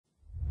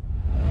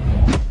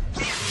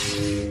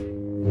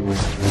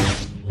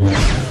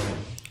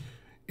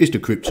It's the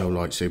Crypto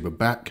Lightsaber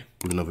back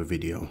with another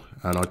video,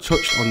 and I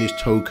touched on this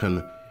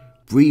token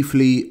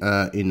briefly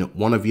in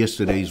one of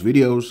yesterday's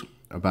videos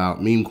about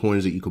meme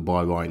coins that you could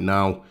buy right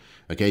now.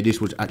 Okay,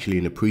 this was actually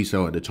in the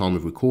pre-sale at the time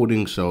of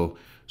recording, so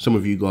some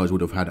of you guys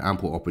would have had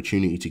ample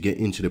opportunity to get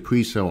into the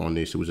pre-sale on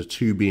this. It was a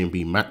 2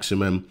 BNB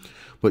maximum,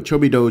 but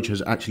Chubby Doge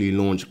has actually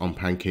launched on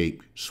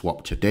Pancake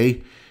Swap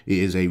today. It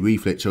is a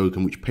reflect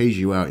token which pays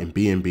you out in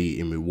BNB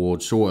in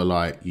rewards, sort of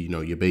like, you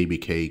know, your baby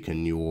cake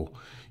and your,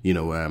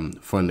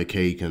 Thunder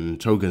cake and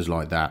tokens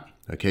like that.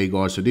 Okay,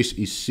 guys, so this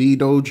is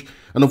Cdoge.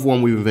 Another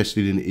one we've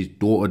invested in is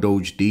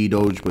Doge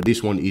Cdoge, but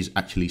this one is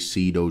actually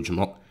Cdoge,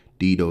 not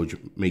Doge.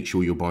 Make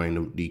sure you're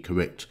buying the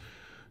correct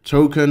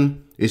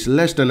token. It's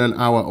less than an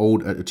hour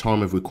old at the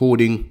time of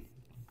recording.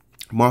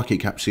 Market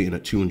cap sitting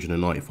at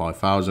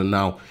 295,000.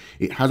 Now,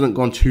 it hasn't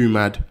gone too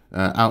mad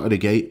out of the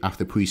gate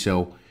after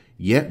pre-sale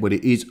yet, but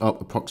it is up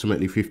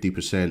approximately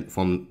 50%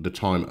 from the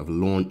time of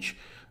launch.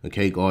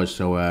 Okay, guys,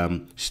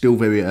 so still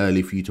very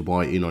early for you to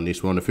buy in on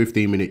this. We're on a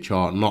 15-minute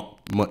chart, not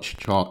much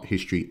chart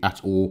history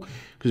at all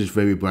because it's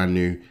very brand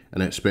new,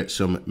 and I expect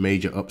some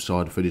major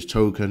upside for this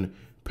token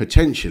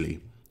potentially.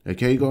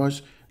 Okay,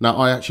 guys. Now,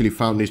 I actually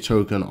found this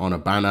token on a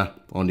banner,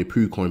 on the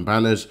PooCoin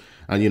banners,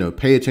 and,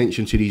 pay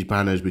attention to these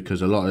banners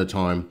because a lot of the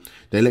time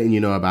they're letting you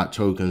know about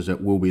tokens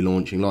that will be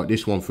launching. Like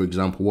this one, for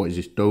example, what is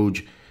this?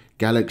 Doge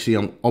Galaxy.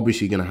 I'm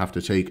obviously going to have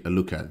to take a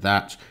look at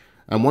that.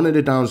 And one of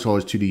the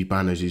downsides to these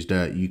banners is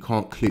that you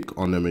can't click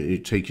on them and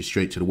it takes you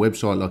straight to the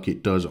website like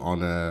it does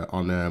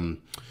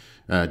on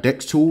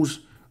Dex tools.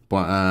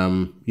 But,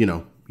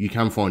 you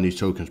can find these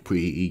tokens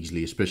pretty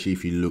easily, especially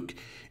if you look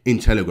in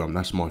Telegram.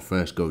 That's my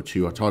first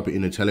go-to. I type it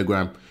in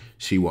Telegram,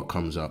 see what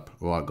comes up.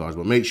 All right, guys,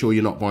 but make sure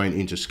you're not buying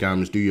into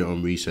scams. Do your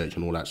own research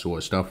and all that sort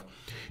of stuff.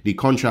 The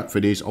contract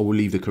for this, I will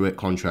leave the correct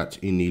contract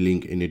in the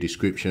link in the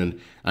description,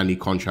 and the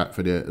contract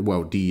for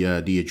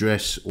the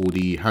address or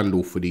the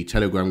handle for the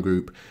Telegram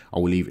group, I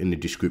will leave in the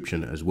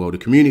description as well. The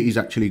community is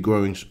actually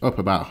growing up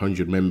about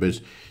 100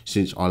 members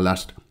since our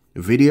last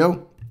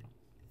video,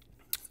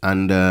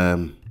 and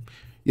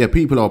yeah,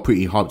 people are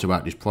pretty hyped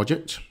about this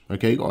project.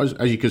 Okay, guys,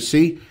 as you can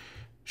see,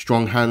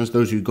 strong hands.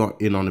 Those who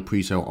got in on the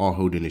pre-sale are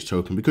holding this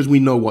token because we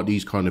know what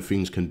these kind of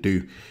things can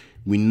do.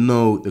 We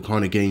know the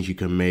kind of gains you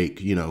can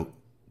make.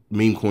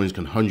 Meme coins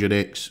can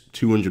 100x,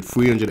 200,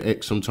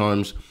 300x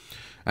sometimes,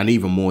 and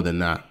even more than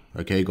that.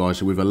 Okay, guys,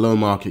 so with a low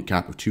market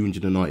cap of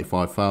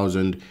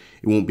 295,000, it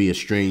won't be a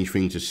strange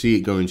thing to see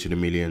it go into the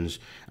millions,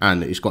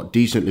 and it's got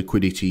decent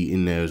liquidity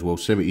in there as well,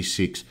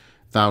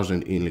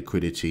 76,000 in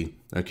liquidity.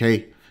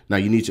 Okay, now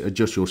you need to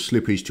adjust your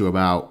slippage to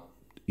about,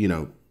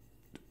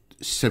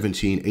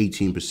 17,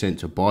 18%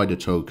 to buy the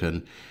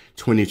token,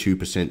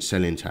 22%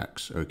 selling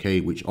tax, okay,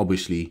 which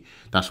obviously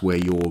that's where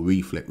your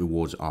reflect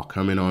rewards are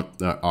coming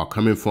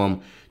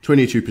from.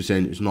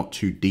 22% is not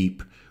too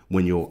deep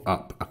when you're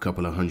up a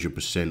couple of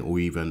 100% or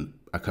even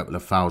a couple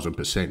of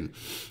 1,000%.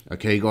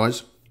 Okay,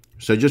 guys,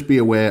 so just be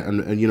aware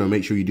and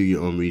make sure you do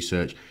your own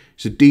research.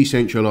 It's a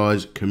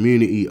decentralized,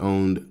 community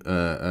owned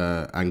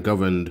and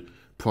governed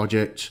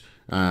project.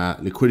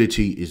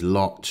 Liquidity is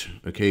locked,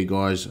 okay,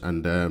 guys,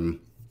 and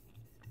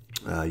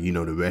you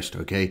know the rest.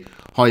 Okay,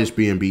 highest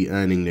BNB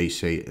earning, they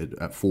say,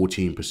 at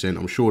 14%.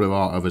 I'm sure there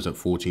are others at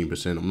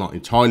 14%. I'm not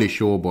entirely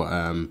sure, but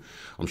I'm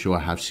sure I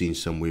have seen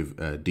some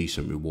with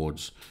decent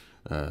rewards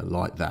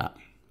like that.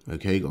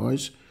 Okay,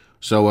 guys,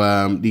 so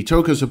the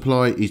token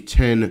supply is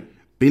 10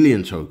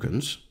 billion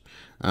tokens.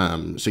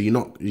 So you're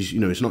not,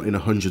 it's not in the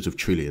hundreds of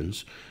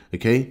trillions.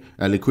 Okay,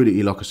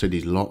 liquidity, like I said,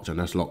 is locked, and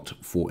that's locked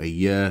for a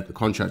year. The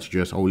contract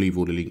address, I'll leave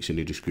all the links in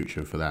the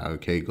description for that.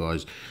 Okay,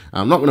 guys,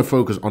 I'm not going to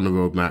focus on the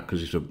roadmap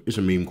because it's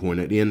a meme coin.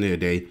 At the end of the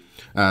day,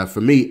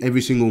 for me,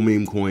 every single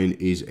meme coin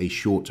is a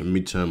short to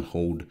mid-term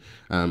hold.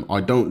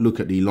 I don't look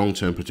at the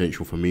long-term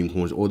potential for meme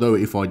coins, although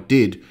if I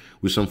did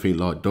with something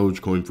like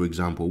Dogecoin, for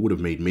example, would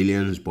have made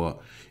millions,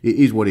 but it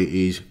is what it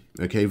is.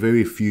 Okay,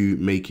 very few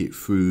make it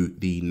through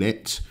the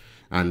net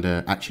and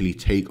actually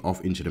take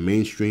off into the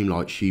mainstream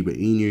like Shiba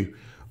Inu.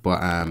 But,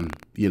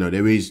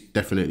 there is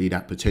definitely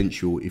that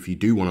potential if you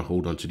do want to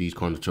hold on to these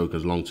kind of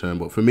tokens long term.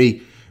 But for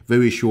me,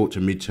 very short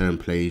to mid-term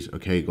plays.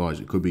 Okay, guys,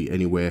 it could be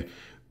anywhere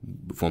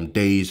from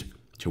days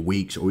to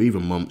weeks or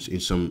even months in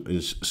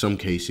some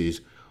cases,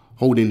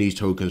 holding these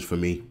tokens for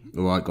me.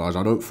 All right, guys,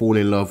 I don't fall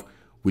in love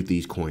with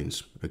these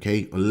coins,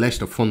 okay, unless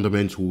the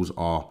fundamentals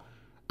are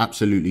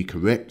absolutely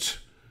correct.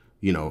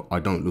 I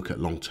don't look at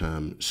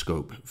long-term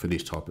scope for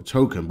this type of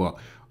token, but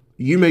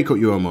you make up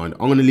your own mind.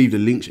 I'm going to leave the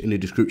links in the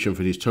description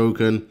for this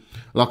token.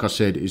 Like I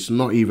said, it's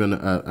not even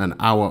an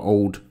hour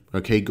old.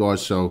 Okay,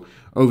 guys, so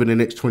over the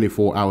next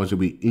 24 hours, it'll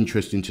be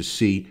interesting to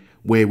see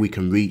where we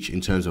can reach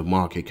in terms of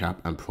market cap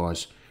and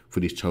price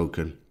for this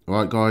token. All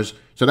right, guys,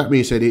 so that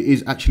being said, it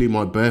is actually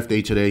my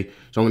birthday today,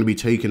 so I'm going to be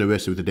taking the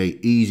rest of the day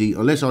easy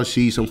unless I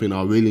see something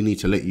I really need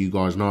to let you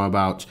guys know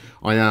about.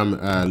 I am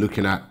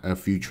looking at a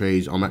few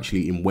trades. I'm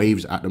actually in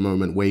Waves at the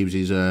moment. Waves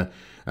is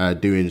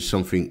doing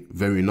something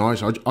very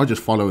nice. I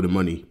just follow the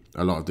money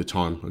a lot of the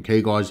time.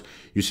 Okay, guys,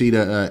 you see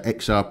that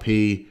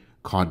XRP,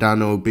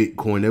 Cardano,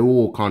 Bitcoin, they're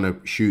all kind of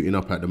shooting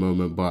up at the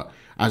moment, but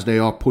as they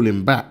are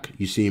pulling back,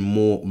 you're seeing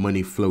more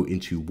money flow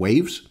into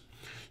waves.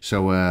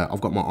 So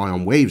I've got my eye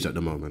on waves at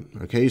the moment.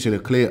 Okay, it's in a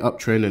clear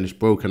uptrend and it's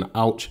broken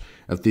out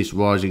of this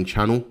rising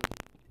channel,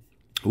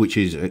 which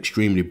is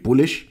extremely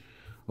bullish.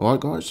 All right,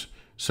 guys.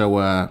 So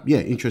yeah,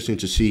 interesting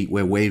to see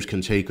where waves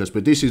can take us.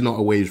 But this is not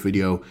a waves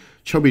video.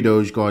 Chubby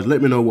Doge, guys,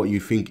 let me know what you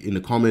think in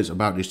the comments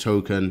about this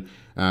token.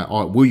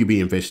 Will you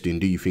be investing?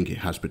 Do you think it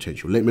has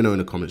potential? Let me know in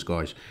the comments,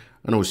 guys,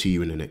 and I'll see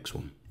you in the next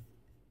one.